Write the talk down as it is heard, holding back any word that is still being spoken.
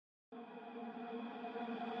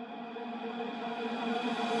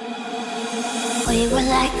We were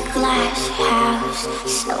like a glass house,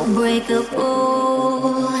 so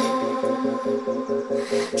breakable.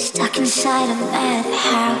 Stuck inside a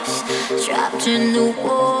madhouse, trapped in the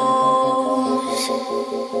walls.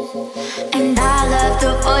 And I love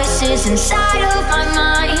the voices inside of my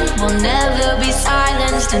mind. Will never be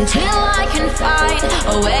silenced until I can find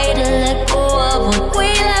a way to let go of what we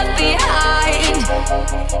left behind.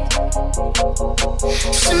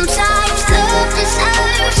 Sometimes love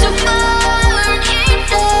deserves to burn in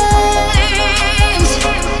flames.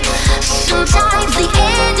 Sometimes the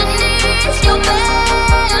ending is your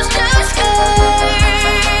best escape.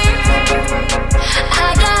 I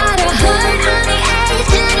got a heart on the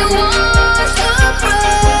edge and it wants to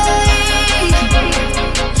break.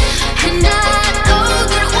 And I know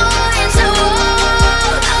that once I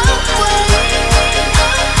walk away,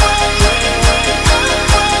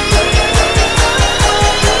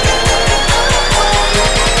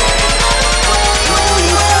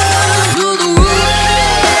 through the woods,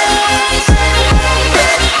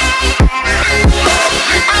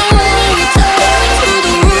 I won't return through the woods. I won't return through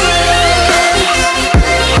the woods.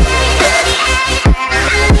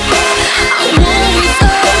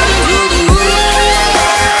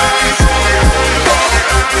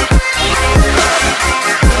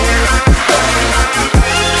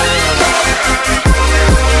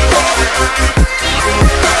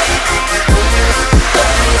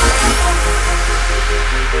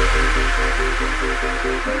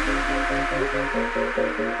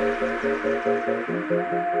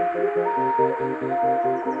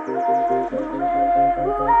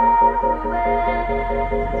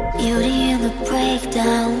 Beauty in the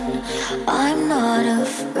breakdown, I'm not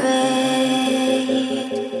afraid.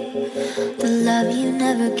 The love you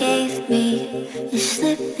never gave me is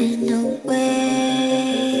slipping away.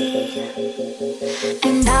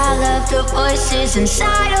 And I love the voices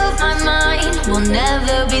inside of my mind. Will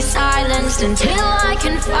never be silenced until I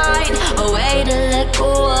can find a way to let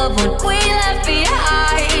go of what we left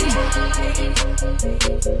behind.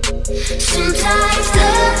 Sometimes